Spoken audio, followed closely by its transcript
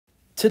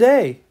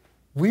Today,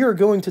 we are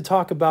going to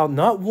talk about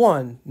not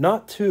one,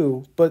 not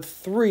two, but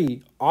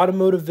three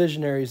automotive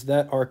visionaries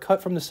that are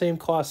cut from the same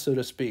cloth, so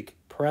to speak.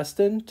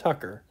 Preston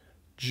Tucker,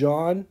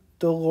 John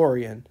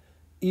Delorean,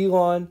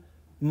 Elon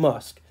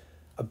Musk.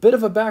 A bit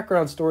of a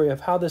background story of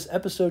how this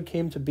episode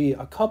came to be.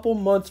 A couple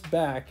months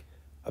back,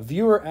 a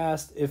viewer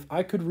asked if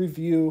I could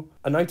review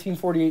a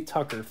 1948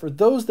 Tucker. For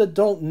those that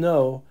don't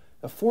know,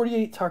 a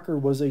 48 Tucker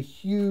was a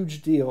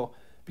huge deal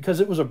because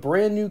it was a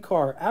brand new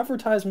car.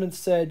 Advertisements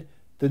said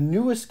the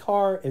newest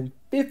car in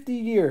 50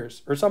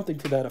 years or something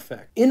to that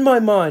effect. In my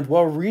mind,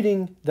 while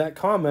reading that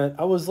comment,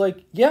 I was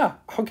like, yeah,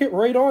 I'll get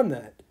right on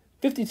that.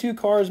 52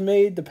 cars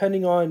made,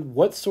 depending on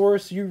what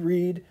source you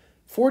read,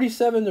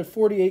 47 to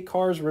 48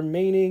 cars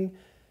remaining,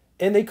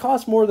 and they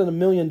cost more than $1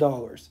 million.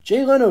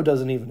 Jay Leno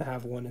doesn't even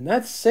have one, and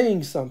that's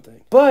saying something.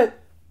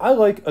 But I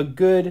like a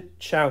good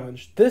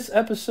challenge. This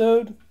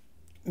episode,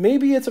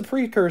 maybe it's a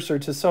precursor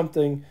to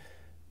something.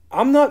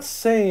 I'm not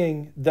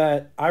saying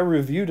that I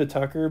reviewed a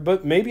Tucker,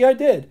 but maybe I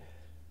did.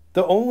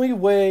 The only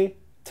way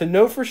to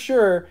know for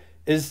sure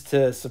is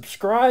to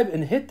subscribe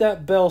and hit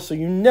that bell so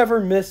you never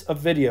miss a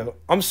video.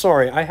 I'm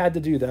sorry, I had to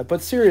do that.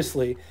 But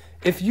seriously,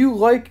 if you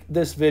like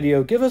this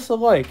video, give us a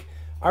like.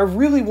 I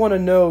really want to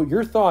know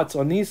your thoughts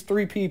on these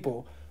three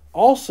people.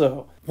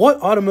 Also, what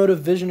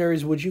automotive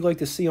visionaries would you like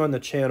to see on the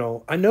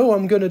channel? I know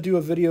I'm going to do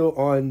a video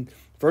on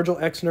Virgil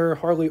Exner,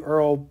 Harley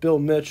Earl, Bill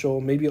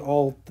Mitchell, maybe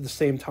all at the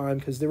same time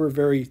because they were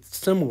very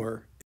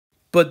similar.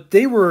 But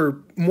they were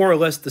more or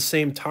less the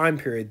same time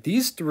period.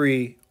 These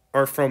three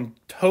are from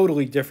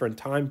totally different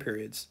time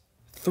periods.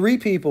 Three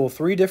people,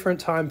 three different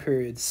time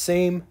periods,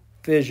 same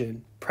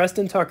vision.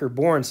 Preston Tucker,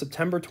 born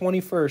September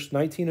 21st,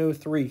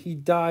 1903. He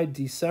died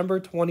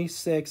December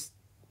 26th,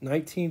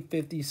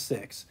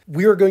 1956.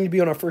 We are going to be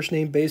on a first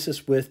name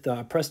basis with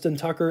Preston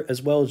Tucker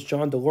as well as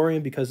John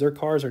Delorean because their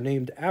cars are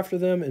named after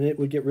them, and it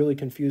would get really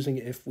confusing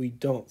if we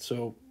don't.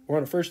 So we're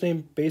on a first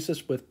name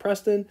basis with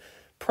Preston.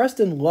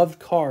 Preston loved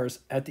cars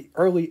at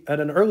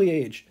an early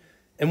age.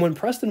 And when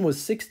Preston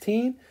was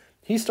 16,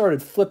 he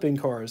started flipping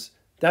cars.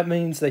 That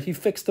means that he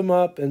fixed them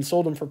up and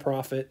sold them for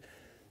profit.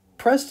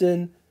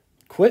 Preston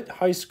quit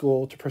high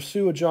school to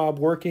pursue a job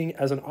working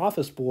as an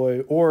office boy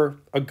or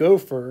a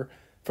gopher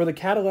for the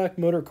Cadillac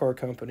Motor Car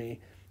Company.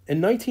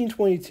 In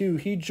 1922,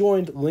 he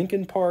joined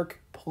Lincoln Park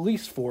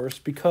Police Force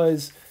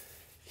because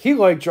he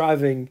liked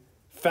driving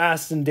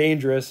fast and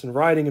dangerous and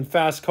riding in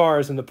fast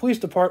cars, and the police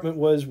department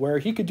was where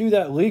he could do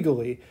that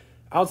legally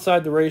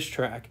outside the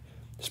racetrack.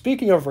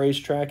 Speaking of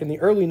racetrack, in the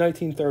early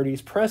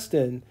 1930s,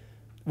 Preston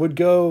would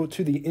go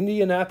to the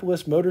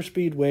Indianapolis Motor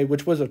Speedway,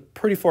 which was a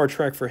pretty far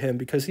trek for him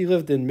because he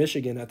lived in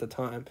Michigan at the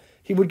time.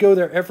 He would go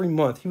there every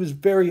month. He was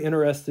very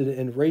interested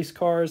in race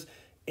cars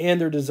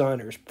and their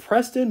designers.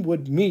 Preston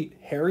would meet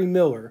Harry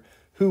Miller,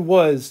 who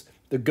was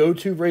the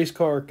go-to race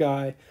car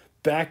guy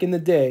back in the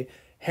day.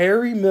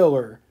 Harry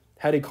Miller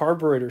had a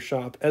carburetor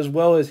shop, as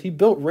well as he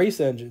built race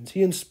engines.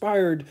 He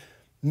inspired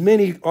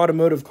many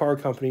automotive car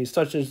companies,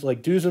 such as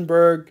like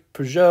Duesenberg,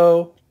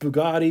 Peugeot,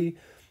 Bugatti.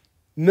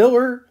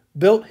 Miller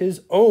built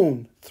his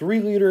own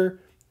 3-liter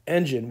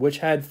engine, which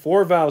had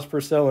 4 valves per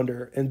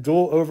cylinder and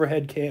dual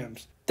overhead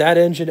cams. That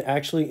engine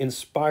actually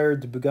inspired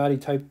the Bugatti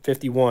Type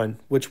 51,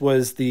 which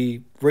was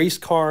the race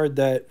car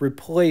that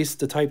replaced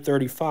the Type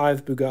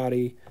 35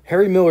 Bugatti.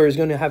 Harry Miller is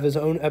going to have his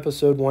own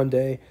episode one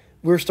day.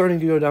 We're starting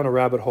to go down a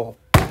rabbit hole.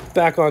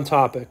 Back on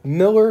topic.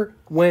 Miller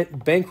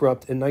went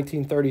bankrupt in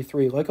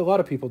 1933, like a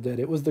lot of people did.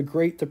 It was the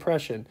Great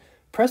Depression.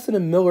 Preston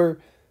and Miller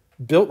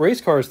built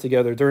race cars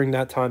together during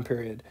that time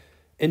period.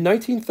 In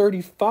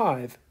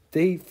 1935,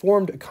 they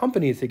formed a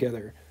company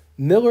together,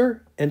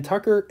 Miller and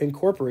Tucker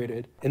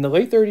Incorporated. In the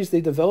late 30s,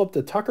 they developed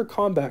the Tucker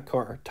Combat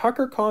Car.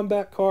 Tucker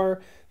Combat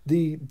Car,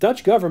 the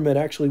Dutch government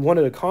actually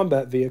wanted a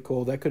combat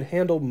vehicle that could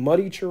handle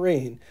muddy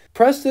terrain.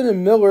 Preston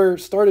and Miller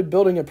started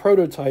building a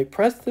prototype.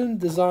 Preston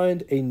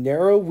designed a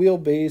narrow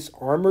wheelbase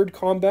armored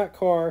combat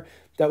car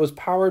that was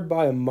powered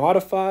by a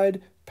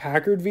modified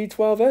Packard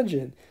V12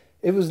 engine.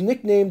 It was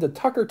nicknamed the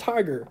Tucker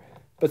Tiger,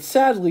 but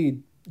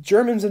sadly,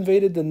 Germans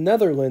invaded the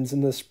Netherlands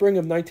in the spring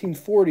of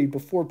 1940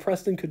 before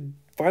Preston could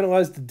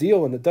finalize the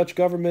deal, and the Dutch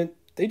government,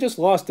 they just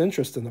lost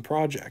interest in the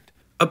project.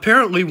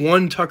 Apparently,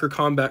 one Tucker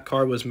Combat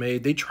Car was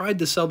made. They tried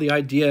to sell the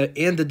idea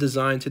and the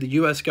design to the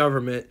U.S.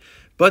 government,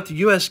 but the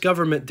U.S.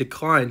 government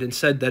declined and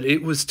said that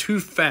it was too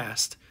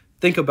fast.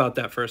 Think about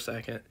that for a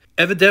second.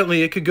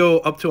 Evidently, it could go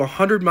up to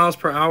 100 miles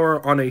per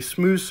hour on a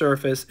smooth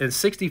surface and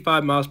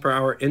 65 miles per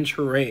hour in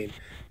terrain.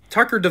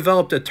 Tucker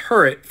developed a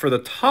turret for the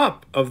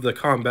top of the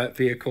combat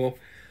vehicle.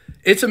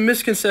 It's a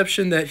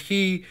misconception that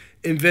he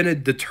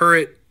invented the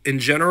turret in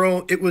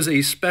general. It was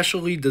a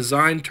specially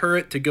designed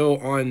turret to go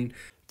on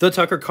the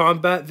Tucker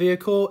combat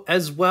vehicle,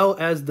 as well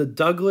as the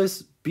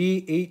Douglas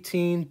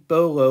B-18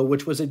 Bolo,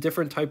 which was a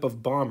different type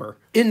of bomber.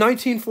 In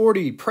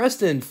 1940,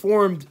 Preston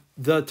formed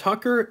the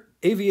Tucker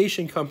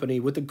Aviation Company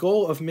with the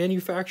goal of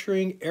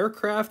manufacturing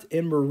aircraft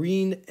and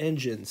marine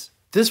engines.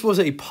 This was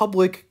a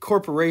public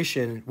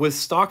corporation with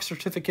stock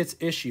certificates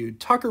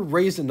issued. Tucker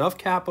raised enough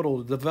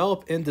capital to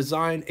develop and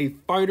design a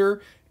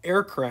fighter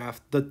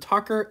aircraft, the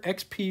Tucker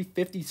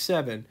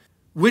XP-57,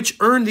 which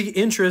earned the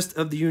interest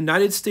of the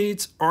United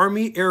States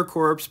Army Air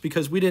Corps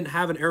because we didn't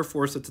have an Air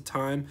Force at the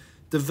time,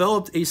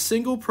 developed a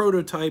single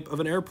prototype of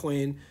an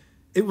airplane.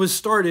 It was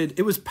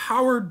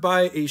powered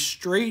by a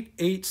straight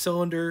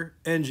 8-cylinder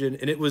engine,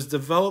 and it was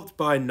developed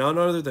by none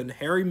other than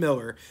Harry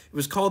Miller. It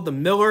was called the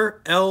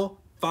Miller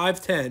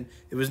L-510.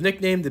 It was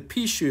nicknamed the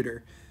Pea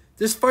Shooter.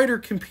 This fighter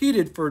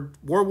competed for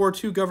World War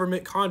II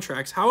government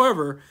contracts.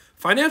 However,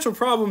 financial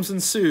problems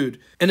ensued,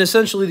 and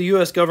essentially the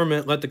U.S.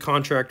 government let the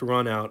contract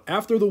run out.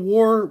 After the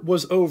war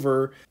was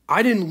over,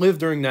 I didn't live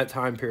during that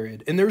time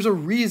period, and there's a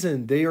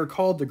reason they are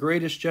called the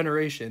greatest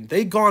generation.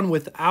 They gone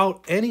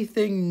without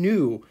anything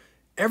new.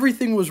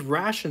 Everything was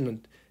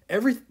rationed.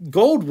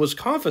 Gold was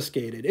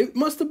confiscated. It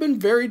must have been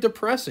very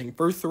depressing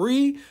for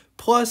 3+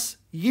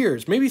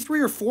 years, maybe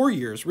 3 or 4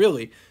 years,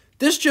 really.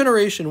 This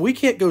generation, we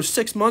can't go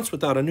 6 months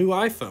without a new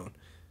iPhone.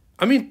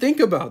 I mean, think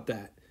about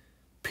that.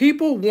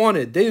 People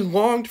they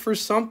longed for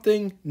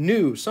something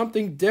new,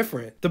 something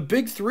different. The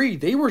big three,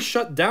 they were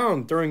shut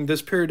down during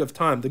this period of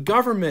time. The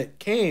government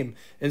came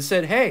and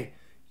said, hey,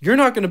 you're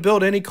not going to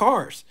build any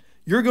cars.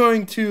 You're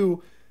going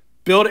to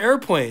build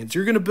airplanes.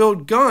 You're going to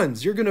build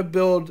guns. You're going to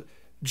build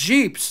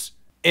Jeeps.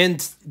 And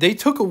they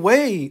took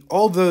away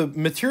all the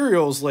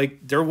materials.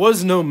 Like, there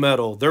was no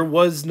metal. There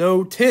was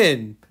no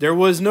tin. There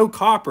was no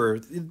copper.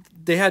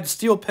 They had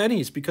steel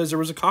pennies because there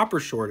was a copper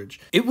shortage.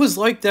 It was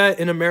like that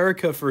in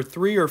America for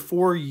 3 or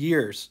 4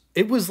 years.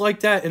 It was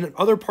like that in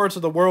other parts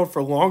of the world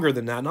for longer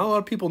than that. Not a lot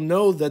of people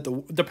know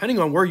that depending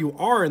on where you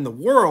are in the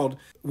world,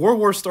 World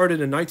War started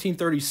in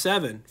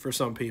 1937 for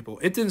some people.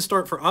 It didn't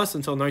start for us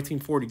until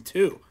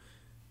 1942.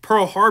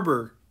 Pearl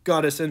Harbor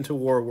got us into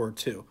World War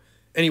II.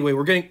 Anyway,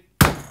 we're getting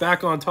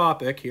back on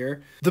topic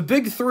here. The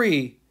big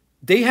three,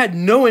 they had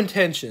no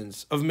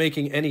intentions of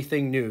making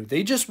anything new.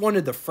 They just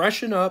wanted to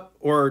freshen up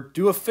or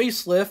do a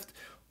facelift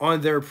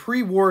on their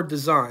pre-war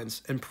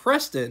designs. And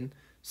Preston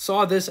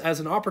saw this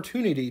as an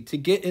opportunity to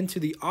get into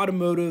the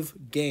automotive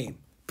game.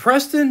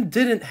 Preston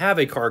didn't have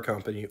a car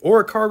company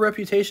or a car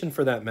reputation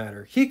for that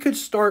matter. He could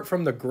start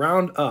from the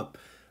ground up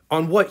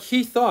on what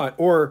he thought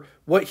or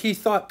what he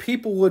thought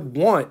people would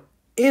want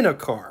in a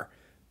car.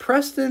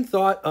 Preston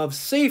thought of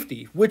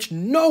safety, which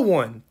no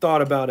one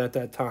thought about at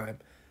that time.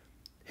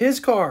 His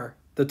car,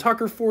 the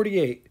Tucker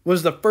 48,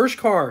 was the first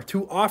car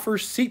to offer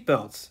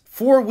seatbelts,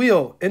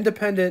 4-wheel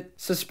independent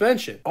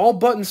suspension, all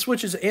button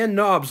switches and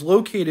knobs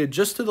located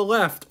just to the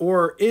left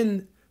or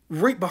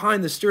right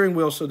behind the steering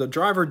wheel so the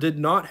driver did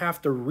not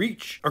have to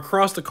reach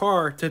across the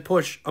car to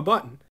push a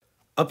button.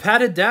 A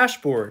padded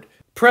dashboard.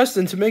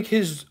 Preston, to make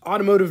his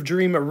automotive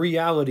dream a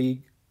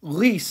reality,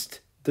 leased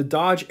the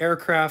Dodge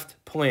aircraft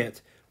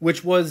plant,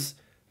 which was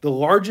the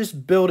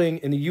largest building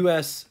in the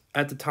U.S.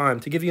 at the time.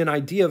 To give you an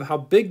idea of how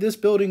big this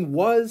building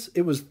was,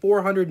 it was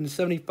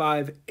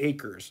 475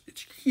 acres.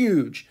 It's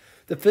huge.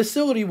 The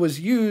facility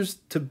was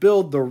used to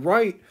build the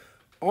Wright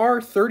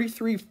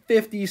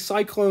R3350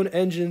 Cyclone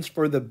engines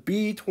for the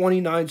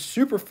B-29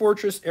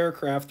 Superfortress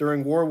aircraft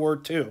during World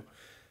War II.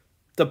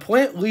 The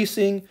plant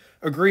leasing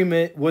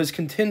agreement was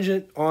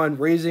contingent on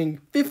raising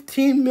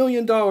 $15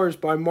 million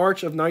by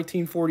March of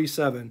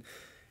 1947.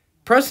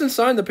 Preston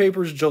signed the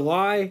papers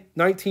July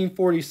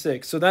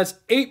 1946, so that's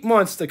 8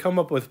 months to come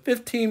up with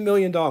 $15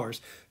 million.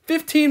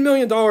 $15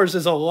 million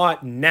is a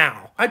lot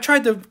now. I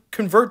tried to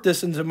convert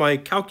this into my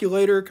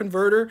calculator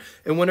converter,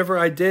 and whenever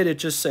I did, it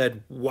just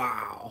said,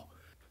 wow.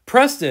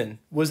 Preston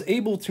was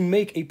able to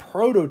make a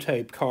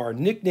prototype car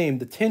nicknamed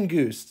the Tin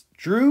Goose.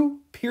 Drew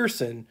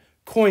Pearson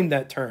coined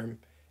that term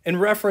in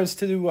reference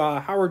to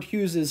Howard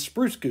Hughes'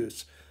 Spruce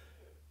Goose.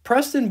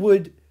 Preston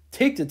would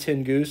take the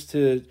Tin Goose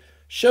to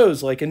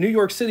shows like in New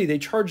York City. They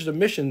charged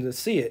admission to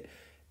see it.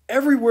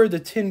 Everywhere the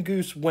Tin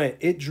Goose went,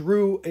 it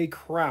drew a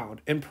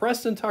crowd, and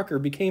Preston Tucker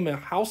became a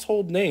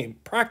household name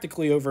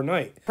practically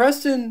overnight.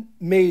 Preston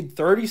made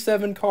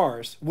 37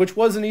 cars, which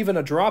wasn't even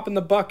a drop in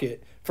the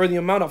bucket for the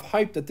amount of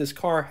hype that this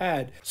car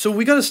had. So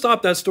we got to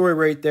stop that story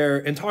right there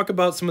and talk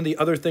about some of the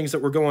other things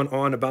that were going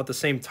on about the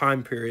same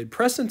time period.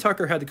 Preston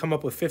Tucker had to come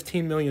up with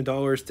 $15 million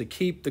to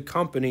keep the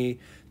company,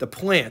 the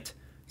plant,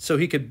 so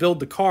he could build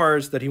the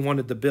cars that he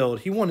wanted to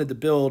build. He wanted to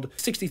build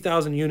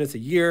 60,000 units a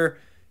year,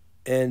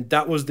 and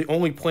that was the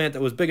only plant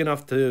that was big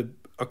enough to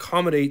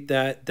accommodate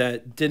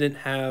that didn't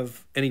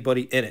have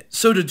anybody in it.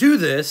 So to do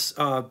this,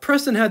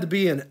 Preston had to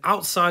be an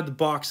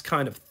outside-the-box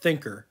kind of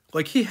thinker.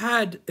 Like, he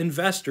had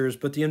investors,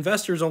 but the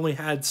investors only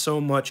had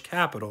so much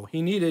capital.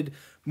 He needed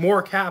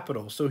more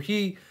capital, so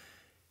he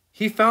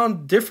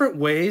found different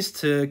ways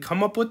to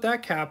come up with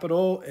that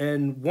capital,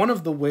 and one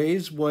of the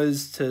ways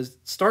was to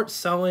start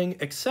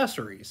selling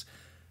accessories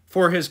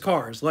for his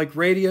cars, like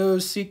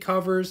radios, seat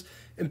covers,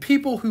 and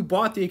people who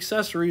bought the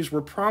accessories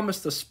were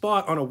promised a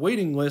spot on a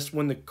waiting list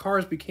when the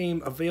cars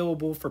became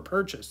available for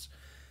purchase.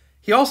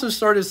 He also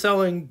started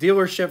selling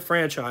dealership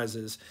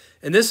franchises,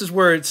 and this is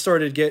where he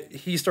started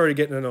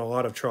getting into a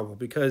lot of trouble,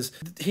 because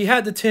he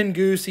had the Tin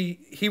Goose.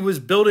 He was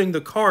building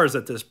the cars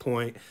at this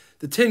point.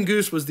 The Tin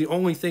Goose was the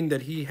only thing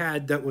that he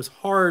had that was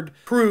hard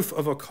proof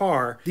of a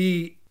car.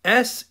 The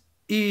SE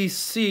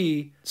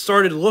SEC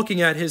started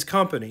looking at his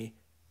company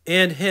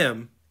and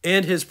him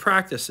and his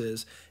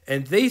practices,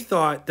 and they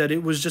thought that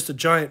it was just a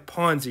giant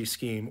Ponzi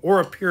scheme or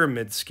a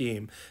pyramid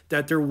scheme,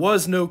 that there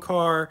was no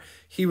car.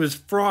 He was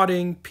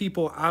frauding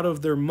people out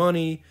of their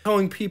money,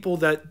 telling people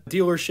that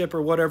dealership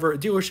or whatever, a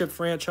dealership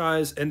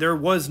franchise, and there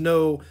was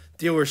no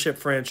dealership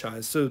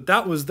franchise. So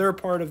that was their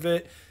part of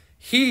it.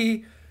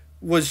 He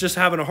was just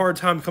having a hard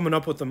time coming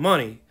up with the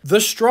money. The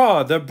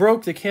straw that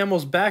broke the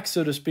camel's back,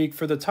 so to speak,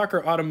 for the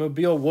Tucker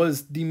automobile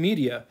was the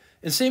media.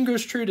 And same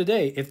goes true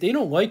today. If they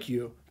don't like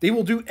you, they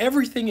will do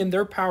everything in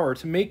their power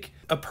to make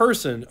a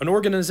person, an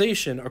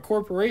organization, a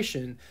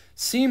corporation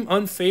seem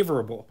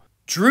unfavorable.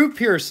 Drew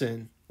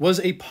Pearson was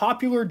a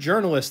popular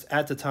journalist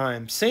at the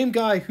time. Same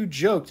guy who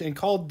joked and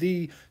called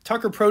the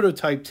Tucker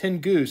prototype Tin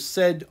Goose,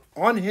 said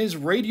on his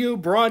radio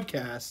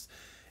broadcast,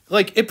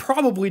 like, it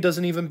probably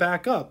doesn't even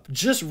back up,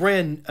 just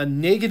ran a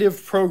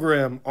negative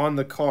program on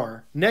the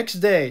car. Next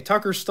day,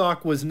 Tucker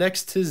stock was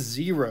next to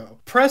zero.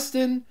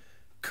 Preston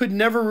could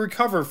never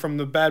recover from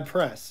the bad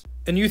press.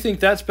 And you think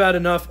that's bad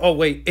enough? Oh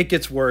wait, it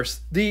gets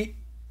worse. The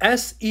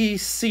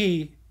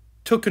SEC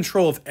took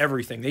control of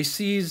everything. They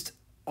seized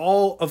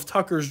all of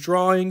Tucker's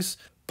drawings,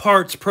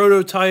 parts,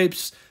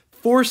 prototypes,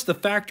 forced the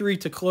factory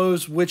to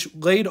close, which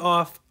laid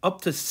off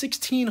up to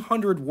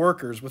 1,600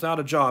 workers without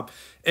a job.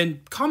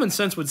 And common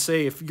sense would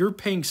say if you're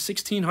paying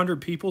 1,600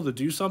 people to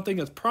do something,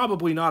 that's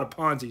probably not a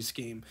Ponzi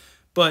scheme.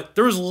 But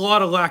there was a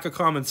lot of lack of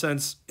common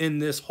sense in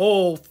this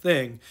whole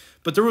thing.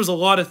 But there was a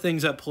lot of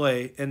things at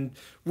play, and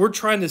we're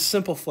trying to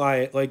simplify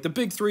it. Like, the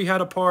big three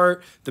had a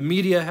part, the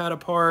media had a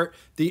part,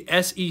 the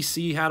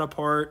SEC had a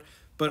part,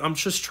 but I'm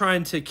just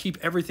trying to keep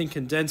everything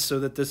condensed so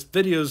that this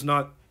video is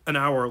not an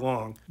hour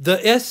long.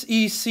 The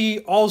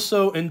SEC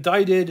also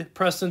indicted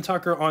Preston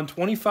Tucker on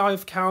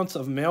 25 counts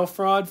of mail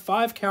fraud,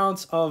 5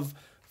 counts of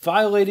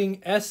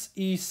violating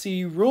SEC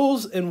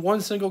rules, and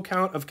 1 single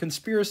count of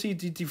conspiracy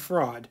to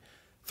defraud.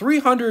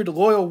 300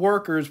 loyal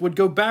workers would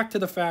go back to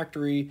the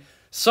factory,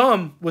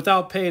 some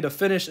without pay, to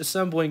finish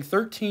assembling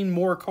 13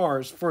 more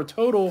cars for a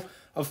total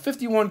of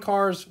 51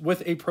 cars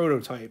with a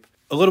prototype.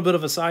 A little bit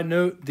of a side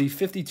note, the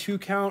 52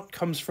 count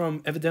comes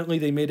from, evidently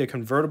they made a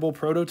convertible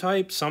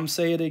prototype. Some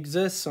say it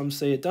exists, some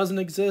say it doesn't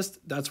exist.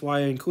 That's why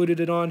I included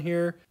it on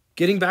here.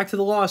 Getting back to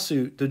the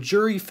lawsuit, the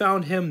jury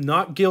found him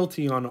not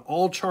guilty on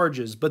all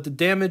charges, but the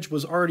damage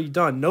was already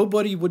done.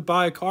 Nobody would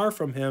buy a car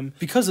from him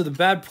because of the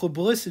bad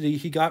publicity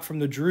he got from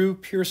the Drew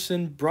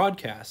Pearson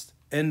broadcast.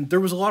 And there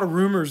was a lot of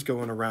rumors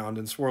going around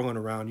and swirling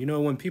around. You know,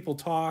 when people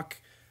talk,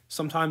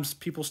 sometimes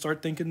people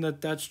start thinking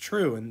that that's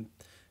true, and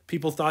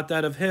people thought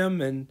that of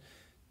him, and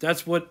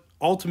that's what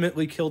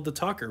ultimately killed the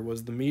Tucker,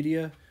 was the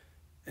media.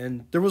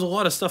 And there was a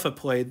lot of stuff at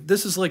play.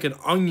 This is like an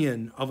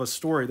onion of a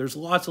story. There's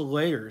lots of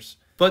layers.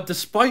 But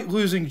despite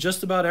losing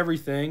just about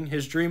everything,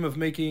 his dream of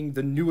making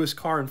the newest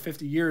car in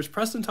 50 years,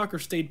 Preston Tucker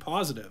stayed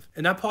positive.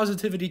 And that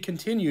positivity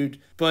continued,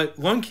 but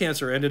lung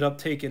cancer ended up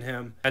taking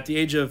him at the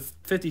age of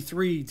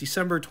 53,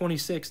 December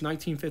 26,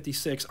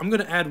 1956. I'm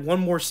going to add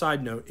one more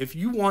side note. If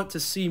you want to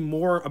see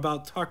more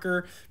about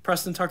Tucker,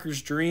 Preston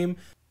Tucker's dream,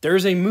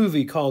 there's a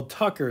movie called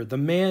Tucker, the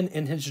Man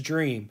in His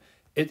Dream.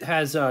 It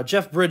has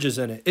Jeff Bridges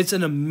in it. It's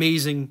an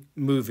amazing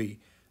movie.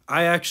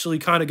 I actually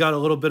kind of got a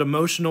little bit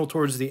emotional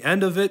towards the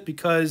end of it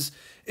because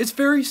it's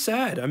very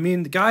sad. I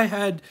mean, the guy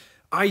had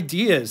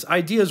ideas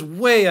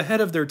way ahead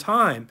of their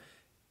time.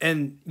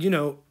 And, you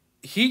know,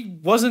 he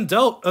wasn't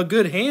dealt a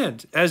good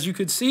hand. As you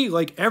could see,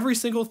 like, every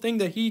single thing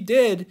that he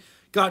did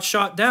got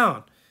shot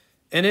down.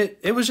 And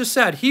it was just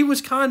sad. He was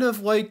kind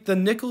of like the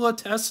Nikola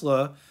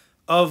Tesla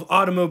of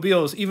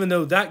automobiles, even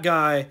though that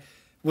guy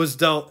was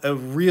dealt a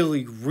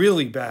really,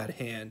 really bad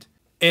hand.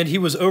 And he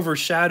was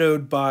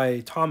overshadowed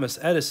by Thomas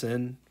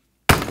Edison.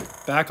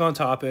 Back on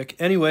topic.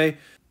 Anyway,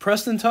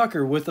 Preston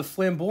Tucker, with the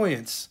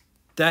flamboyance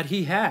that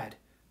he had,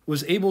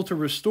 was able to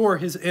restore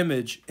his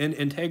image and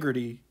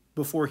integrity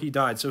before he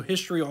died. So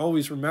history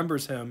always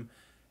remembers him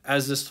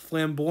as this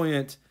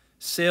flamboyant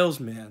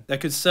salesman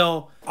that could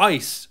sell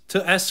ice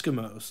to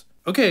Eskimos.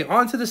 Okay,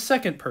 on to the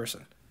second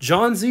person.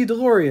 John Z.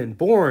 Delorean,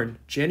 born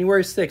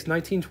January 6,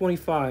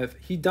 1925.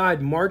 He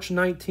died March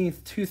 19,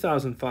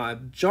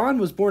 2005. John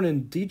was born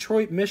in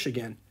Detroit,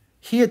 Michigan.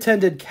 He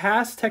attended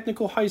Cass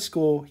Technical High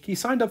School. He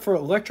signed up for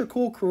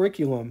electrical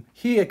curriculum.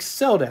 He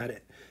excelled at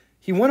it.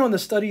 He went on to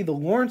study the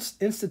Lawrence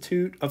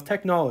Institute of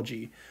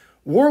Technology.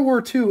 World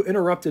War II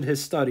interrupted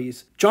his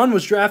studies. John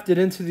was drafted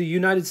into the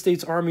United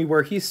States Army,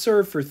 where he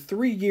served for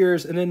 3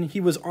 years, and then he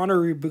was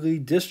honorably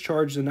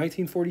discharged in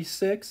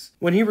 1946.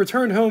 When he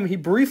returned home, he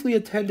briefly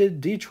attended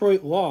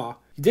Detroit Law.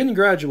 He didn't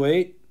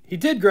graduate. He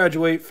did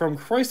graduate from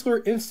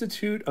Chrysler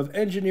Institute of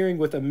Engineering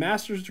with a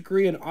master's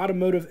degree in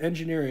automotive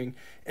engineering,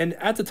 and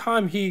at the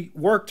time he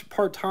worked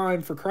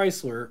part-time for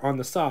Chrysler on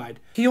the side.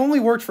 He only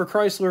worked for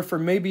Chrysler for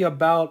maybe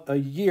about a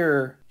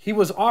year. He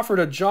was offered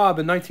a job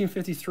in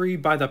 1953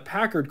 by the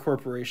Packard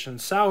Corporation,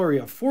 salary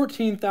of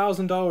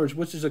 $14,000,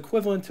 which is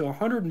equivalent to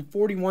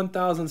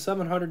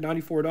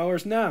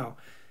 $141,794 now.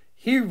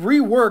 He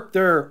reworked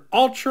their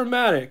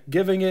Ultramatic,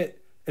 giving it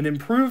an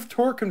improved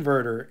torque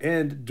converter,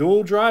 and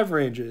dual drive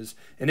ranges,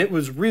 and it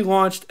was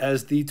relaunched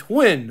as the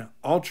Twin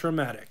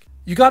Ultramatic.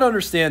 You got to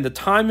understand the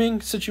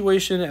timing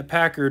situation at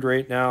Packard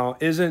right now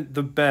isn't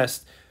the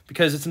best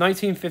because it's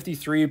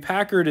 1953.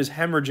 Packard is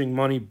hemorrhaging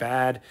money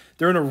bad.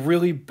 They're in a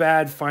really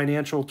bad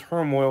financial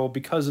turmoil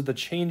because of the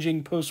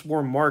changing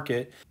post-war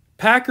market.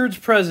 Packard's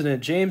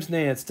president, James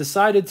Nance,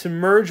 decided to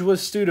merge with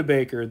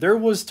Studebaker. There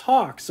was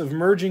talks of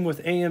merging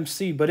with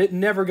AMC, but it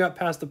never got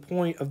past the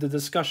point of the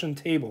discussion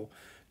table.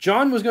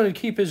 John was going to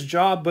keep his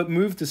job but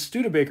move to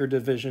Studebaker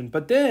division,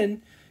 but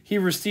then he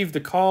received a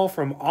call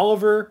from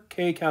Oliver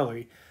K.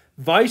 Kelly,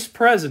 vice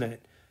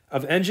president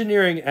of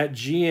engineering at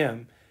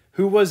GM,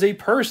 who was a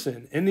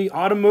person in the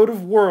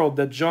automotive world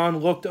that John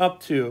looked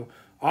up to,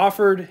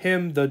 offered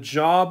him the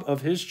job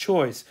of his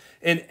choice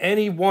in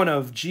any one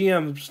of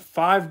GM's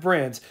 5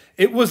 brands.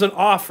 It was an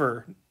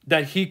offer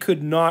that he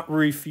could not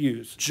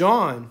refuse.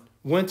 John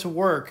went to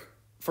work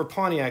for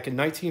Pontiac in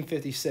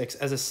 1956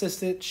 as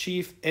assistant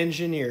chief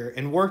engineer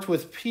and worked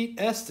with Pete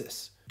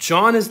Estes.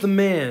 John is the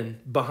man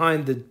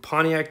behind the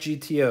Pontiac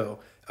GTO,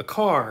 a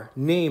car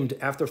named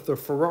after the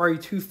Ferrari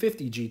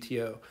 250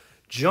 GTO.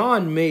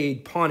 John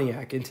made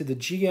Pontiac into the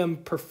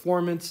GM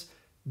performance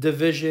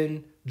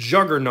division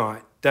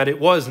juggernaut that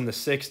it was in the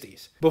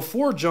 60s.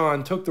 Before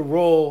John took the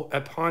role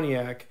at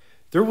Pontiac,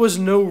 there was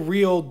no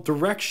real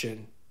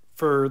direction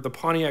for the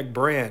Pontiac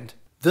brand.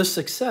 The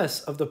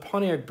success of the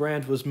Pontiac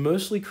brand was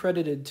mostly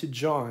credited to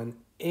John,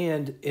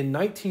 and in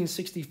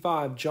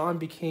 1965, John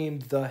became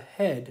the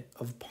head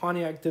of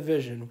Pontiac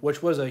division,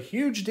 which was a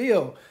huge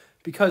deal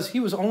because he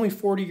was only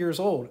 40 years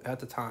old at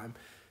the time,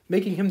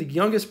 making him the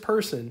youngest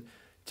person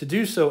to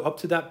do so up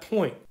to that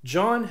point.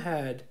 John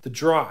had the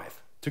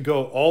drive to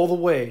go all the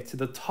way to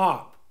the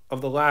top of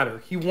the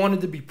ladder. He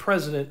wanted to be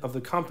president of the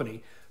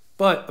company.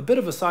 But a bit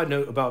of a side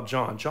note about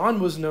John.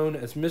 John was known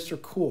as Mr.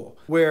 Cool,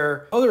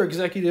 where other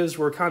executives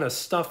were kind of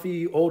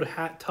stuffy, old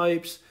hat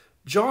types.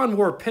 John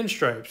wore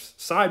pinstripes,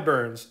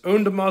 sideburns,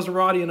 owned a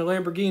Maserati and a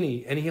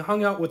Lamborghini, and he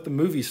hung out with the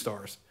movie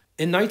stars.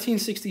 In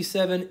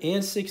 1967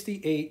 and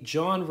 68,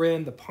 John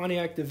ran the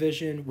Pontiac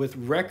division with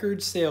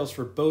record sales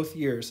for both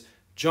years.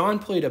 John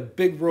played a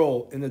big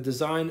role in the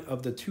design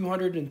of the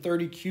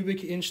 230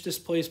 cubic inch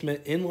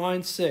displacement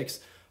inline 6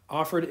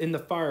 offered in the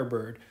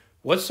Firebird.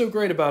 What's so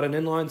great about an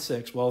inline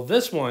 6? Well,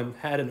 this one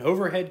had an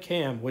overhead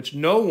cam, which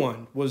no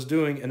one was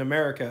doing in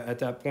America at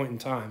that point in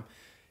time.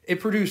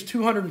 It produced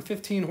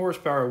 215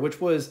 horsepower,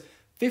 which was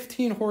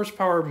 15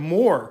 horsepower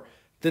more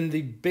than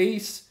the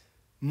base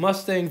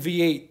Mustang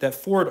V8 that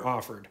Ford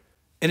offered.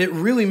 And it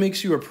really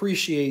makes you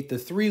appreciate the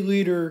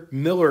 3-liter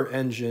Miller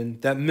engine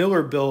that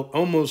Miller built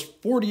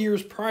almost 40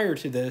 years prior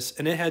to this,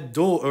 and it had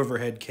dual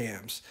overhead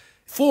cams.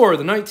 For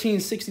the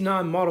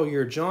 1969 model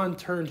year, John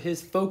turned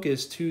his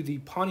focus to the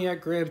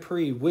Pontiac Grand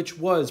Prix, which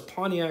was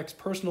Pontiac's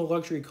personal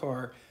luxury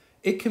car.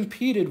 It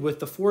competed with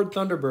the Ford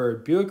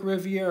Thunderbird, Buick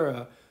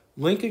Riviera,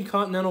 Lincoln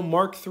Continental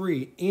Mark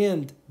III,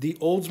 and the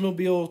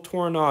Oldsmobile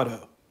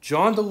Toronado.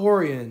 John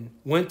Delorean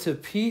went to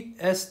Pete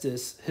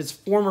Estes, his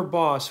former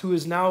boss, who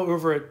is now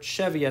over at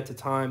Chevy at the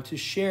time, to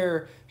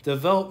share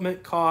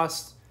development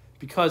costs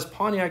because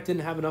Pontiac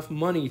didn't have enough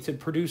money to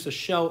produce a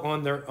shell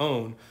on their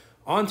own.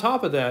 On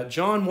top of that,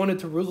 John wanted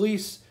to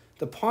release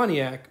the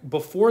Pontiac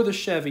before the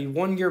Chevy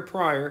 1 year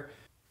prior.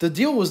 The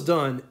deal was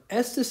done.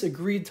 Estes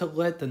agreed to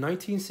let the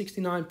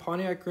 1969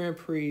 Pontiac Grand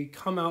Prix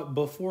come out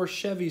before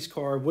Chevy's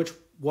car, which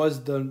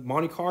was the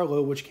Monte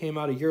Carlo, which came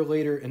out a year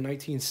later in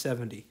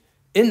 1970.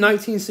 In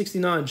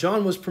 1969,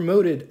 John was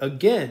promoted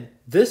again,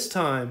 this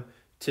time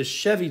to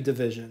Chevy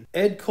division.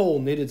 Ed Cole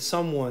needed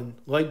someone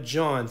like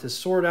John to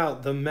sort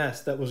out the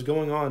mess that was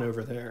going on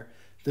over there.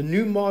 The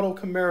new model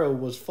Camaro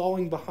was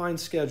falling behind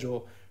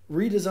schedule.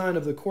 Redesign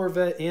of the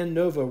Corvette and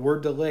Nova were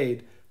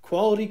delayed.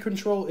 Quality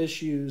control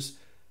issues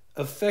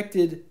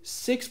affected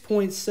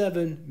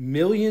 6.7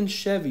 million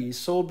Chevys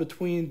sold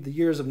between the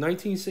years of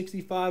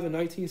 1965 and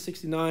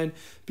 1969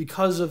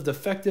 because of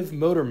defective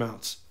motor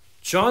mounts.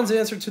 John's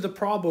answer to the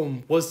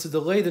problem was to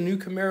delay the new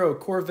Camaro,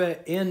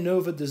 Corvette, and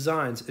Nova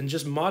designs and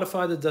just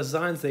modify the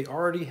designs they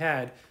already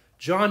had.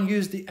 John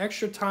used the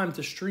extra time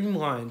to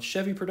streamline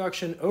Chevy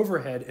production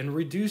overhead and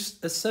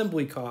reduce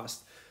assembly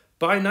costs.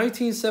 By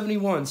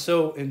 1971,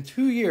 so in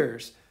 2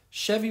 years,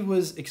 Chevy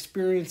was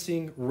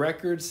experiencing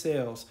record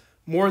sales,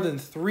 more than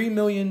 3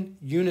 million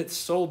units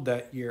sold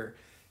that year.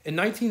 In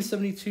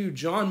 1972,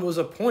 John was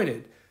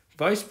appointed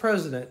vice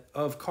president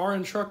of car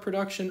and truck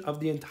production of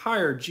the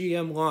entire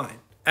GM line.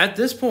 At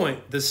this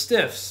point, the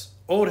stiffs,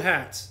 old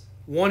hats,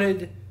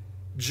 wanted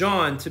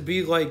John to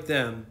be like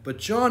them, but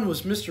John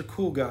was Mr.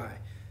 Cool Guy,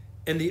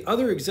 and the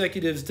other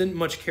executives didn't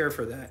much care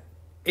for that.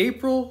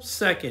 April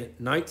 2nd,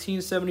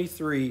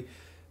 1973,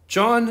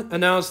 John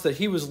announced that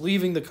he was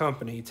leaving the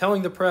company,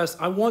 telling the press,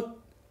 "I want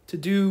to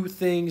do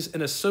things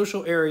in a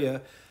social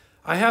area.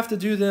 I have to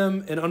do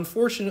them, and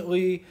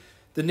unfortunately,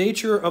 the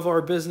nature of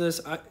our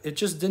business, it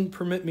just didn't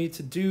permit me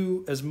to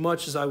do as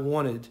much as I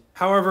wanted."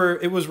 However,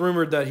 it was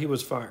rumored that he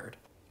was fired.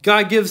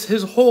 Guy gives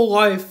his whole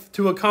life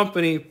to a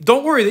company.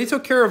 Don't worry, they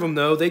took care of him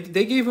though. They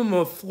gave him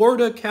a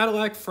Florida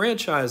Cadillac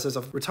franchise as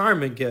a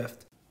retirement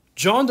gift.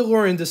 John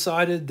DeLorean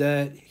decided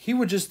that he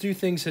would just do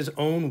things his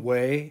own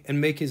way and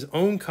make his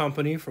own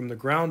company from the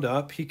ground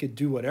up. He could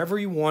do whatever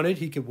he wanted.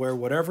 He could wear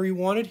whatever he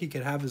wanted. He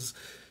could have his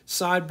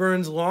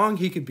sideburns long.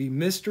 He could be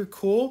Mr.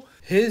 Cool.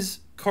 His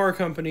car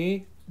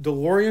company,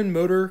 DeLorean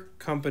Motor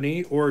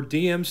Company, or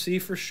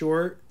DMC for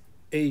short,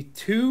 a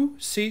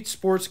two-seat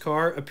sports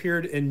car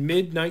appeared in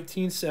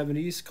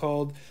mid-1970s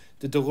called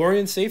the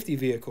DeLorean Safety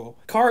Vehicle.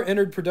 The car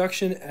entered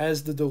production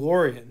as the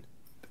DeLorean.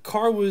 The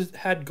car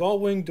had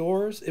gull-wing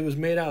doors. It was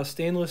made out of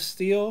stainless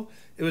steel.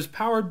 It was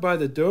powered by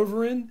the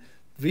Delorean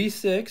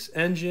V6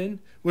 engine,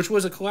 which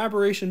was a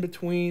collaboration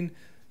between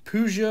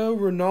Peugeot,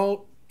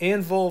 Renault,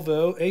 and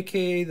Volvo,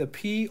 aka the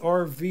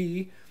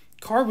PRV.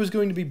 Car was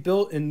going to be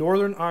built in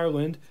Northern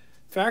Ireland.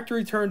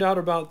 Factory turned out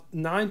about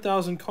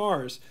 9,000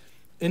 cars.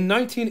 In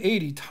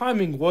 1980,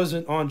 timing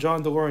wasn't on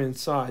John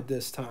DeLorean's side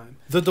this time.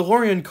 The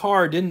DeLorean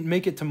car didn't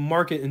make it to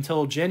market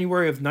until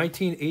January of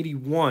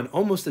 1981,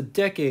 almost a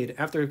decade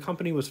after the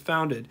company was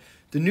founded.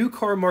 The new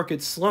car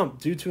market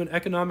slumped due to an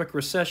economic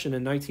recession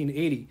in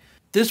 1980.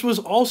 This was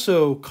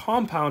also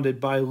compounded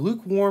by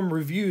lukewarm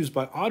reviews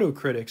by auto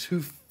critics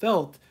who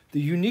felt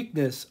the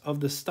uniqueness of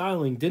the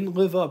styling didn't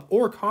live up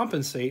or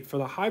compensate for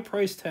the high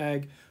price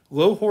tag,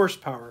 low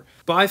horsepower.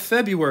 By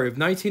February of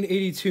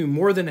 1982,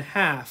 more than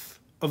half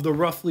of the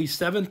roughly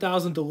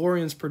 7,000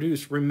 DeLoreans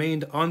produced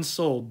remained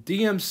unsold.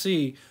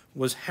 DMC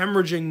was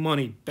hemorrhaging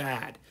money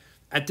bad.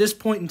 At this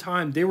point in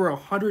time, they were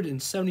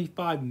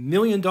 $175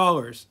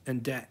 million in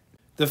debt.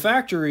 The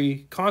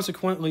factory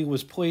consequently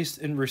was placed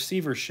in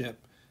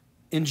receivership.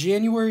 In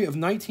January of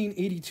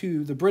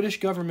 1982, the British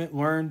government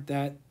learned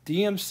that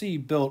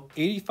DMC built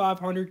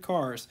 8,500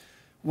 cars,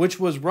 which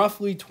was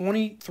roughly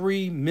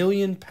 23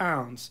 million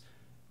pounds,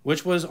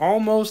 which was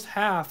almost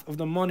half of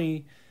the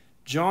money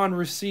John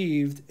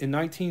received in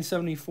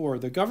 1974.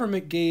 The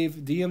government gave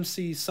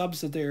DMC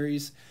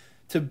subsidiaries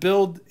to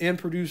build and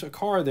produce a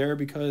car there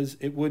because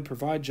it would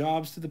provide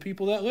jobs to the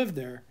people that lived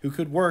there who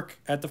could work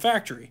at the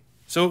factory.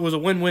 So it was a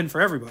win-win for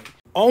everybody.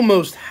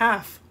 Almost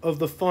half of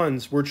the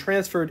funds were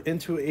transferred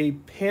into a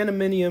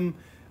Panamanian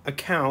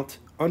account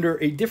under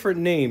a different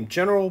name,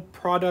 General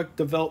Product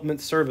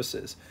Development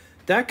Services.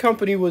 That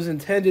company was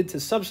intended to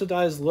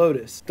subsidize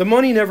Lotus. The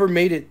money never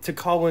made it to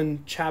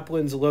Colin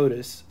Chaplin's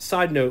Lotus.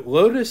 Side note,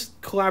 Lotus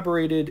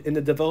collaborated in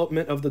the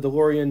development of the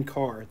DeLorean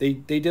car. They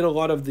did a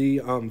lot of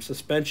the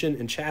suspension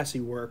and chassis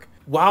work.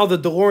 While the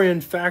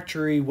DeLorean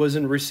factory was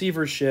in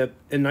receivership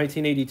in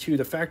 1982,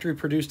 the factory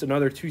produced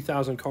another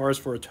 2,000 cars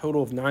for a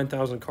total of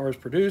 9,000 cars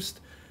produced.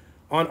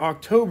 On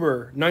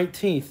October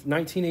 19th,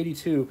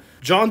 1982,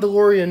 John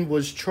DeLorean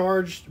was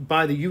charged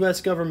by the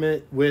U.S.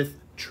 government with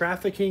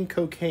trafficking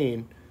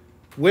cocaine,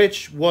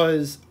 which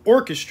was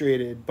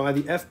orchestrated by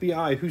the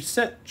FBI, who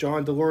set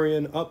John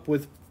DeLorean up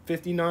with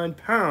 59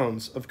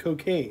 pounds of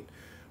cocaine.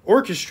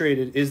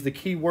 Orchestrated is the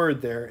key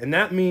word there, and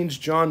that means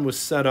John was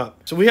set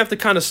up. So we have to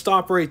kind of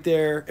stop right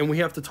there, and we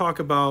have to talk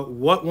about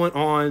what went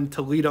on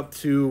to lead up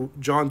to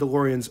John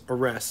DeLorean's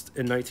arrest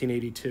in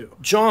 1982.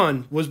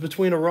 John was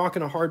between a rock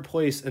and a hard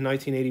place in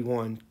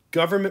 1981.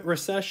 Government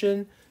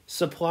recession,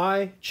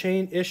 supply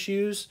chain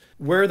issues.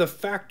 Where the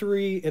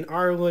factory in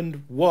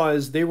Ireland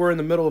was, they were in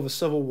the middle of a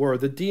civil war.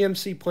 The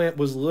DMC plant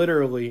was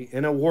literally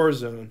in a war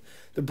zone.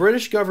 The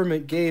British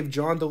government gave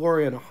John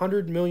DeLorean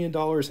 $100 million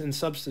in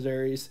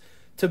subsidies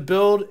to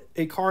build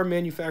a car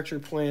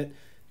manufacturing plant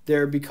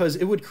there because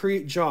it would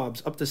create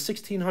jobs, up to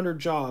 1,600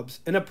 jobs,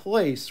 in a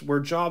place where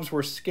jobs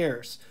were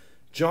scarce.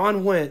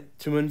 John went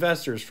to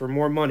investors for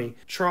more money,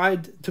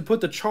 tried to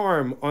put the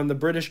charm on the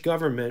British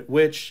government,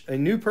 which a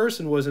new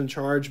person was in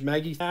charge,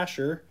 Maggie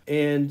Thatcher,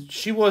 and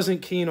she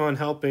wasn't keen on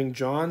helping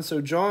John. So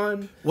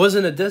John was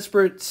in a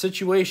desperate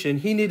situation.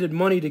 He needed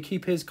money to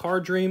keep his car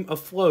dream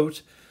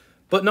afloat.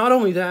 But not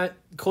only that,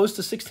 close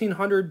to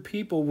 1,600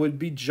 people would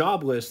be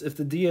jobless if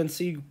the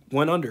DNC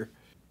went under.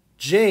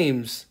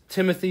 James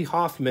Timothy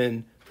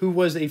Hoffman, who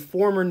was a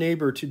former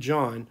neighbor to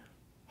John,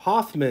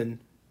 Hoffman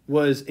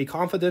was a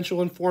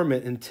confidential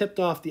informant and tipped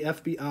off the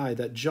FBI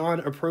that John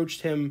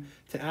approached him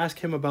to ask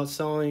him about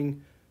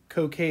selling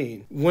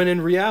cocaine. When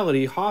in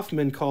reality,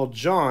 Hoffman called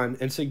John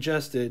and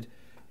suggested,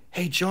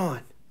 "Hey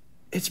John,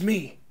 it's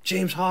me,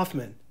 James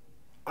Hoffman.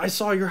 I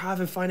saw you're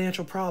having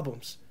financial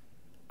problems.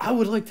 I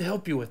would like to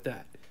help you with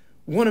that.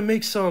 Want to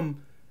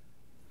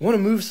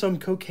move some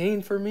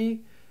cocaine for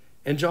me?"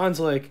 And John's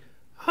like,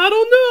 "I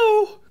don't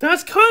know.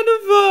 That's kind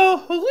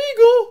of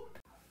illegal.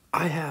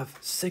 I have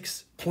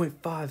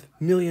 $6.5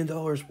 million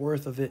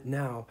worth of it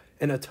now,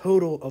 and a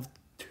total of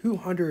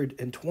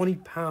 220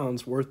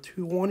 pounds worth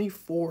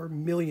 $24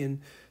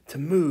 million to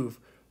move.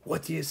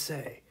 What do you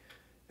say?"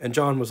 And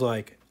John was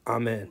like,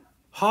 "I'm in."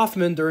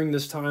 Hoffman, during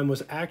this time,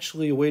 was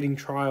actually awaiting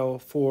trial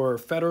for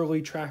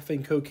federally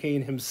trafficking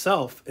cocaine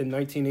himself in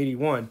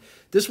 1981.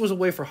 This was a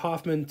way for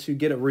Hoffman to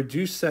get a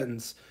reduced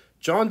sentence.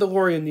 John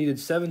DeLorean needed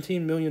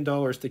 $17 million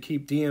to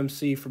keep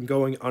DMC from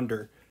going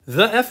under.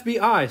 The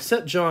FBI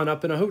set John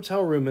up in a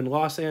hotel room in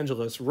Los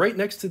Angeles, right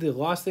next to the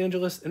Los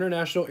Angeles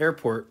International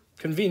Airport.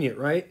 Convenient,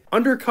 right?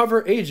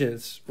 Undercover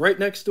agents right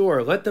next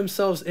door let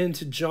themselves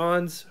into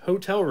John's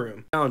hotel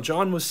room. Now,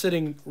 John was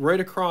sitting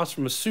right across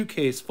from a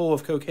suitcase full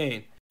of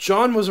cocaine.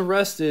 John was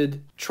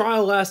arrested.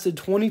 Trial lasted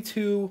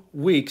 22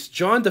 weeks.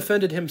 John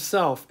defended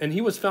himself and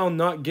he was found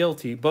not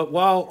guilty. But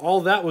while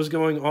all that was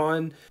going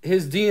on,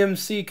 his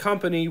DMC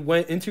company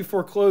went into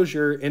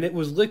foreclosure and it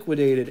was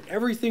liquidated.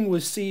 Everything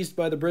was seized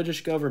by the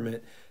British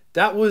government.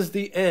 That was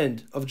the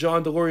end of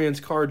John DeLorean's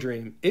car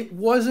dream. It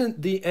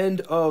wasn't the end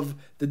of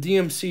the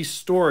DMC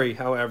story,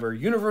 however.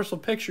 Universal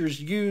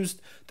Pictures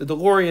used the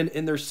DeLorean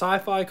in their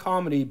sci-fi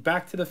comedy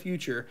Back to the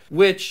Future,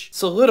 which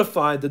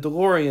solidified the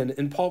DeLorean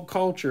in pulp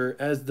culture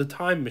as the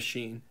time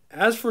machine.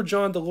 As for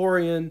John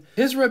DeLorean,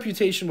 his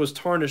reputation was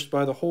tarnished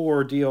by the whole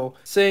ordeal,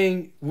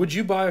 saying, "Would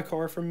you buy a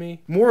car from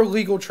me?" More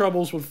legal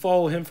troubles would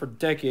follow him for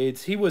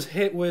decades. He was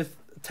hit with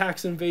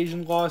tax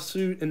invasion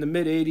lawsuit in the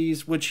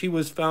mid-80s, which he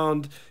was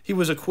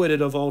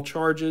acquitted of all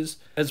charges,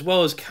 as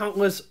well as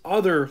countless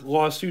other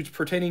lawsuits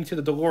pertaining to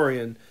the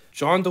DeLorean.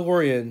 John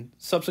DeLorean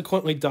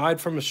subsequently died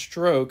from a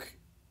stroke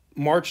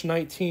March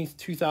 19th,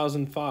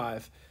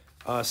 2005.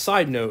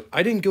 Side note,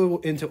 I didn't go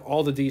into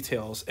all the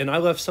details, and I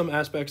left some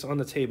aspects on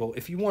the table.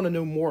 If you want to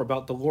know more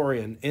about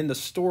DeLorean and the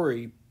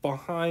story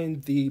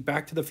behind the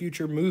Back to the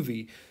Future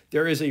movie,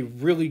 there is a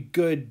really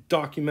good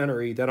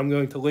documentary that I'm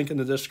going to link in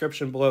the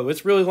description below.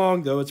 It's really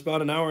long, though. It's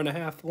about an hour and a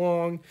half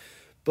long,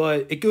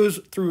 but it goes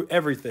through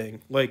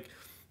everything, like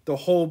the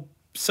whole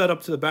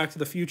setup to the Back to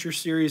the Future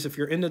series, if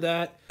you're into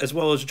that, as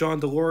well as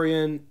John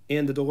DeLorean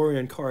and the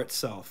DeLorean car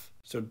itself.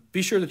 So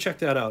be sure to check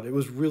that out. It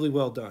was really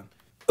well done.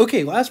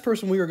 Okay, last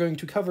person we are going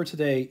to cover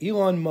today,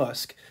 Elon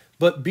Musk.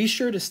 But be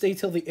sure to stay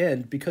till the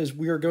end because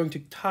we are going to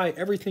tie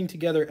everything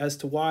together as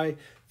to why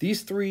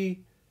these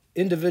three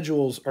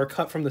individuals are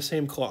cut from the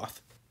same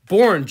cloth.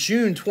 Born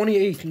June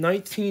 28th,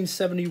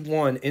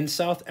 1971 in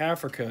South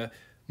Africa,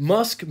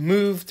 Musk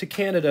moved to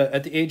Canada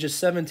at the age of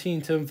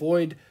 17 to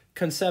avoid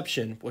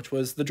conception, which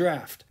was the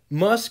draft.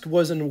 Musk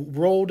was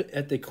enrolled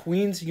at the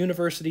Queen's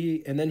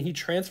University and then he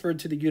transferred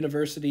to the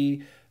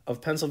University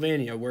of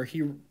Pennsylvania where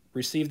he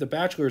received a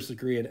bachelor's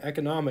degree in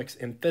economics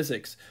and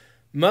physics.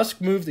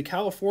 Musk moved to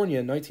California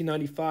in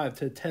 1995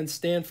 to attend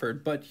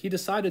Stanford, but he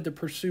decided to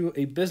pursue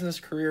a business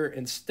career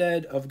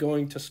instead of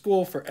going to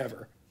school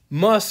forever.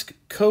 Musk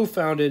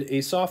co-founded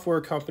a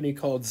software company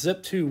called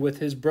Zip2 with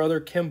his brother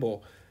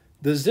Kimball.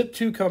 The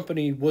Zip2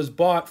 company was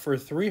bought for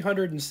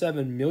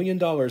 $307 million in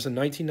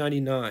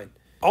 1999.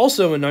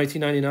 Also in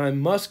 1999,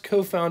 Musk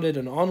co-founded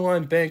an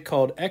online bank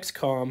called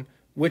XCOM,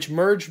 which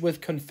merged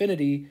with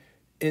Confinity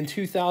in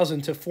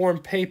 2000 to form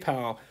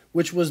PayPal,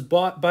 which was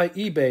bought by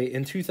eBay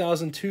in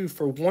 2002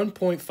 for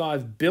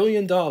 $1.5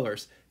 billion.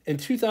 In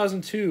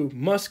 2002,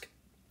 Musk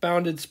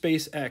founded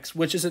SpaceX,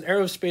 which is an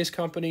aerospace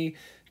company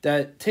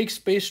that takes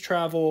space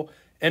travel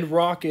and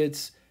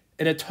rockets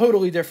in a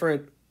totally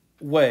different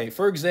way.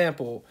 For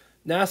example,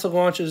 NASA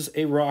launches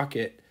a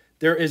rocket.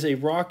 There is a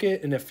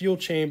rocket and a fuel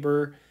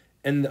chamber,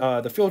 and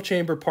the fuel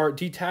chamber part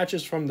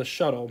detaches from the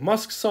shuttle.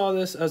 Musk saw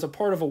this as a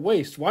part of a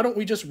waste. Why don't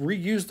we just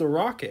reuse the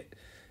rocket?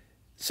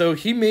 So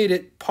he made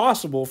it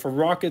possible for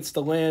rockets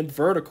to land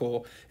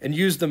vertical and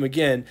use them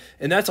again.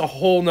 And that's a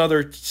whole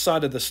nother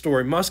side of the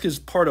story. Musk is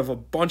part of a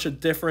bunch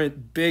of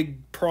different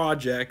big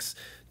projects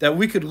that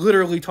we could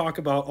literally talk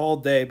about all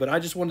day. But I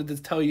just wanted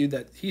to tell you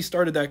that he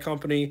started that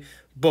company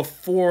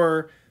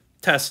before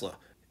Tesla.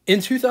 In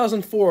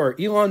 2004,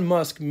 Elon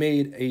Musk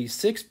made a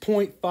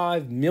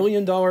 $6.5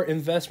 million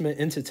investment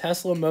into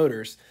Tesla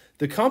Motors.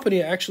 The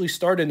company actually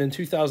started in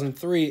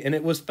 2003, and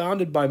it was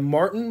founded by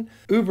Martin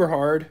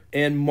Eberhard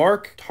and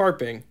Mark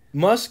Tarping.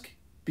 Musk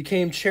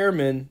became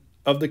chairman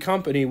of the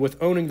company with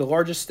owning the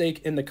largest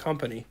stake in the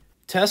company.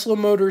 Tesla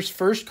Motors'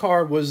 first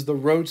car was the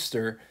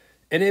Roadster,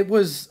 and it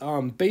was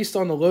based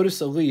on the Lotus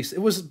Elise.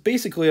 It was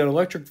basically an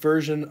electric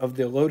version of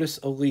the Lotus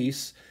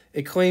Elise.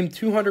 It claimed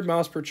 200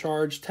 miles per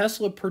charge.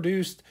 Tesla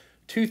produced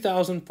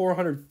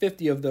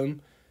 2,450 of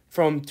them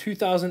from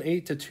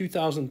 2008 to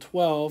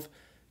 2012.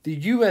 The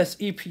US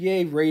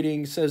EPA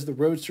rating says the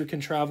Roadster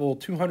can travel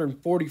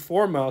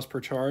 244 miles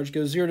per charge,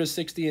 go 0 to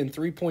 60 in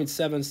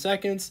 3.7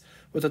 seconds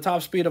with a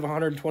top speed of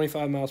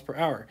 125 miles per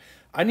hour.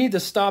 I need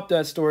to stop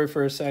that story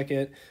for a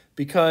second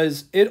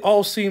because it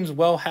all seems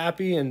well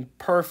happy and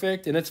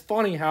perfect, and it's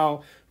funny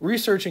how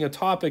researching a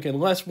topic,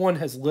 unless one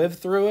has lived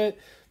through it,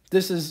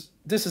 this is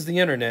the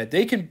internet.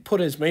 They can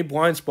put as many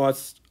blind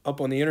spots up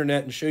on the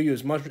internet and show you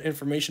as much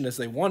information as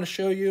they want to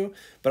show you,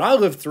 but I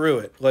lived through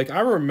it. Like,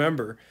 I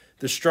remember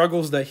the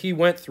struggles that he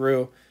went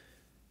through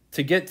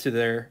to get to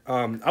there.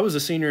 I was a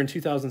senior in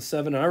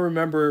 2007, and I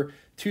remember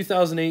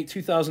 2008,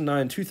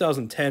 2009,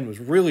 2010 was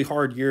really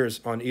hard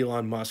years on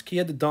Elon Musk. He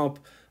had to dump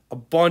a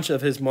bunch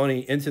of his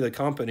money into the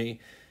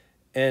company,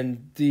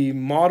 And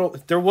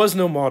there was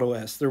no Model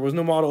S. There was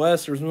no Model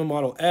S. There was no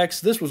Model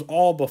X. This was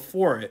all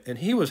before it. And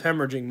he was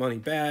hemorrhaging money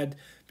bad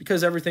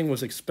because everything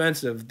was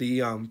expensive.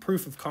 The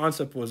proof of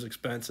concept was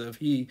expensive.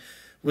 He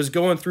was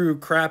going through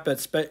crap at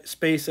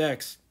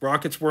SpaceX.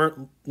 Rockets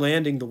weren't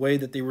landing the way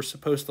that they were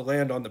supposed to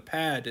land on the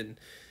pad. And,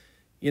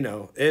 you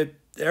know,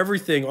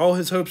 everything, all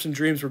his hopes and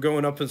dreams were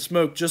going up in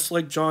smoke, just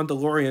like John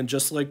Delorean,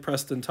 just like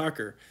Preston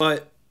Tucker.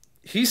 But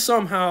he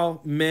somehow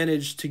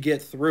managed to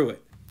get through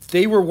it.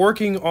 They were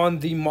working on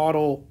the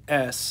Model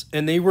S,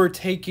 and they were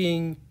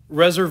taking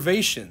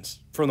reservations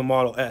for the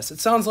Model S. It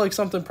sounds like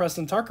something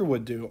Preston Tucker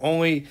would do,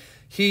 only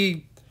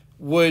he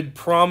would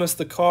promise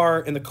the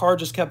car, and the car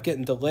just kept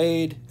getting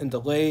delayed and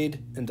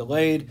delayed and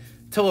delayed,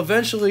 till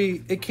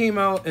eventually it came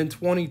out in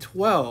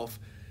 2012,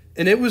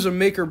 and it was a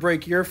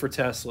make-or-break year for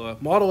Tesla.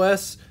 Model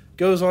S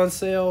goes on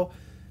sale,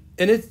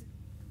 and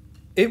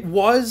it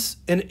was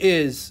and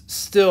is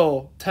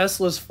still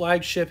Tesla's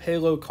flagship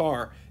Halo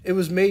car. It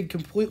was made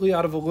completely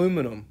out of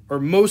aluminum, or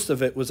most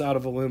of it was out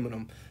of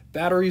aluminum.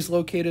 Batteries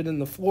located in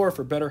the floor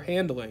for better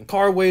handling.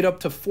 Car weighed up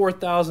to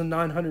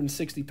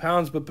 4,960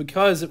 pounds, but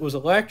because it was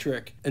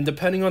electric, and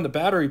depending on the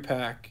battery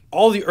pack,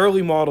 all the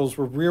early models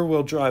were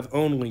rear-wheel drive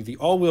only. The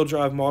all-wheel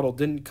drive model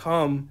didn't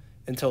come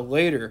until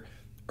later.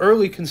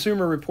 Early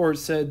Consumer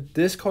Reports said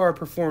this car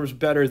performs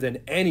better than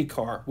any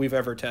car we've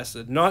ever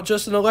tested. Not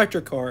just an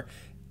electric car,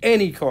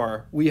 any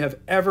car we have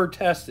ever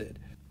tested.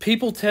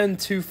 People tend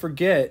to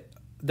forget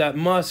that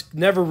Musk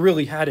never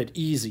really had it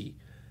easy.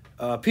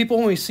 People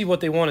only see what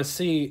they want to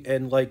see,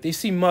 and like they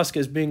see Musk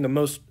as being the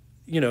most,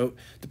 you know,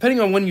 depending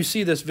on when you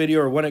see this video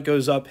or when it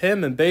goes up,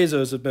 him and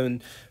Bezos have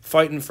been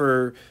fighting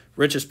for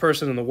richest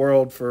person in the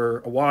world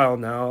for a while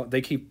now.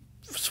 They keep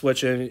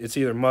switching. It's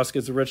either Musk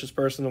is the richest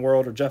person in the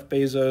world or Jeff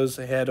Bezos,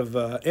 the head of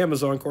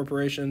Amazon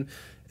Corporation,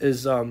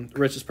 is the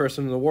richest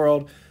person in the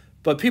world.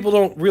 But people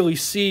don't really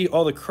see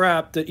all the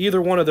crap that either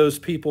one of those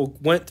people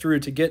went through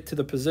to get to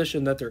the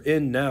position that they're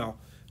in now.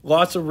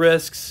 Lots of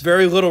risks,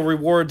 very little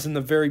rewards in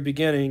the very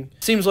beginning.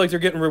 Seems like they're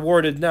getting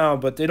rewarded now,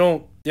 but they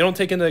don't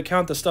take into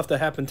account the stuff that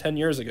happened 10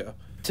 years ago.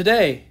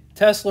 Today,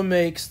 Tesla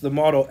makes the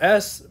Model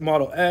S,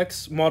 Model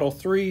X, Model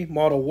 3,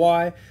 Model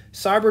Y.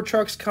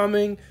 Cybertruck's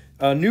coming,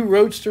 a new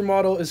Roadster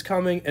model is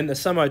coming, and the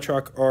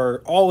semi-truck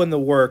are all in the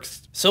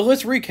works. So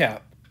let's recap.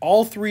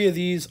 All three of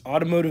these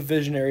automotive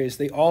visionaries,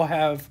 they all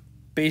have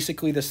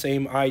basically the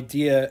same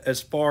idea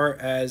as far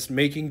as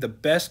making the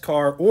best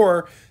car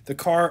or the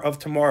car of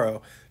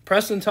tomorrow.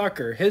 Preston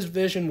Tucker, his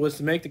vision was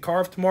to make the car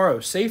of tomorrow.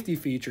 Safety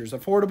features,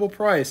 affordable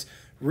price,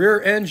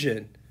 rear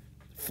engine,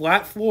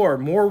 flat floor,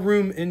 more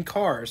room in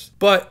cars.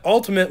 But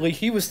ultimately,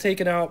 he was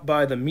taken out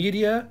by the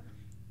media,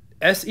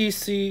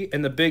 SEC,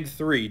 and the big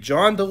three.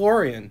 John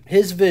Delorean,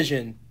 his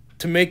vision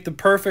to make the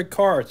perfect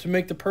car, to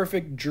make the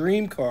perfect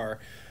dream car.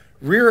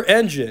 Rear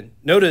engine.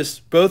 Notice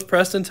both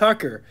Preston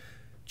Tucker,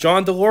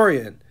 John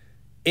Delorean,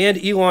 and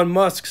Elon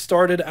Musk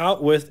started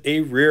out with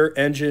a rear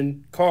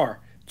engine car.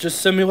 Just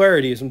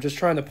similarities. I'm just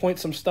trying to point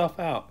some stuff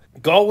out.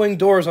 Gull-wing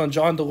doors on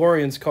John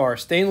Delorean's car.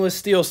 Stainless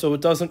steel so it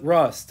doesn't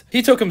rust.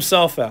 He took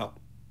himself out,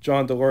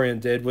 John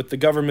Delorean did, with the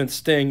government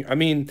sting. I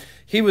mean,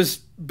 he was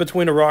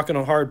between a rock and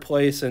a hard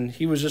place, and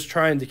he was just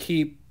trying to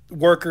keep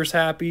workers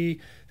happy,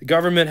 the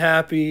government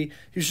happy.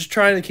 He was just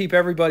trying to keep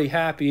everybody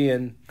happy,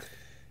 and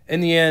in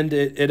the end,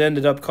 it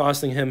ended up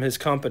costing him his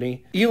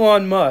company.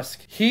 Elon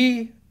Musk,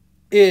 he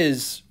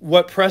is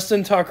what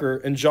Preston Tucker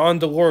and John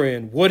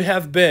Delorean would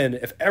have been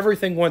if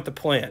everything went to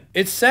plan.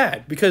 It's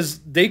sad because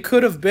they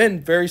could have been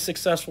very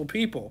successful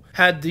people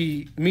had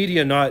the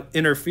media not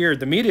interfered.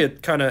 The media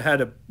kind of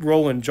had a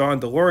role in John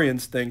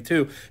Delorean's thing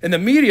too. And the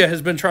media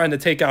has been trying to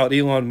take out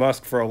Elon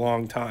Musk for a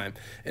long time.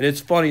 And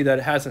it's funny that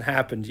it hasn't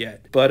happened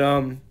yet. But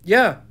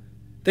yeah.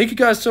 Thank you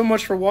guys so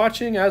much for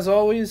watching. As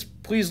always,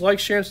 please like,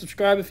 share, and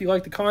subscribe if you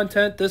like the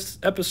content. This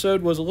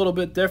episode was a little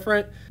bit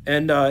different.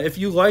 And if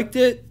you liked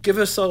it, give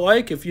us a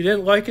like. If you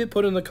didn't like it,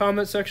 put it in the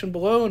comment section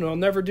below. And I'll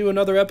never do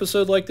another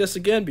episode like this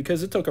again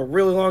because it took a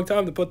really long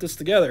time to put this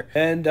together.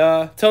 And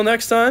till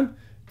next time,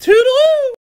 toodaloo!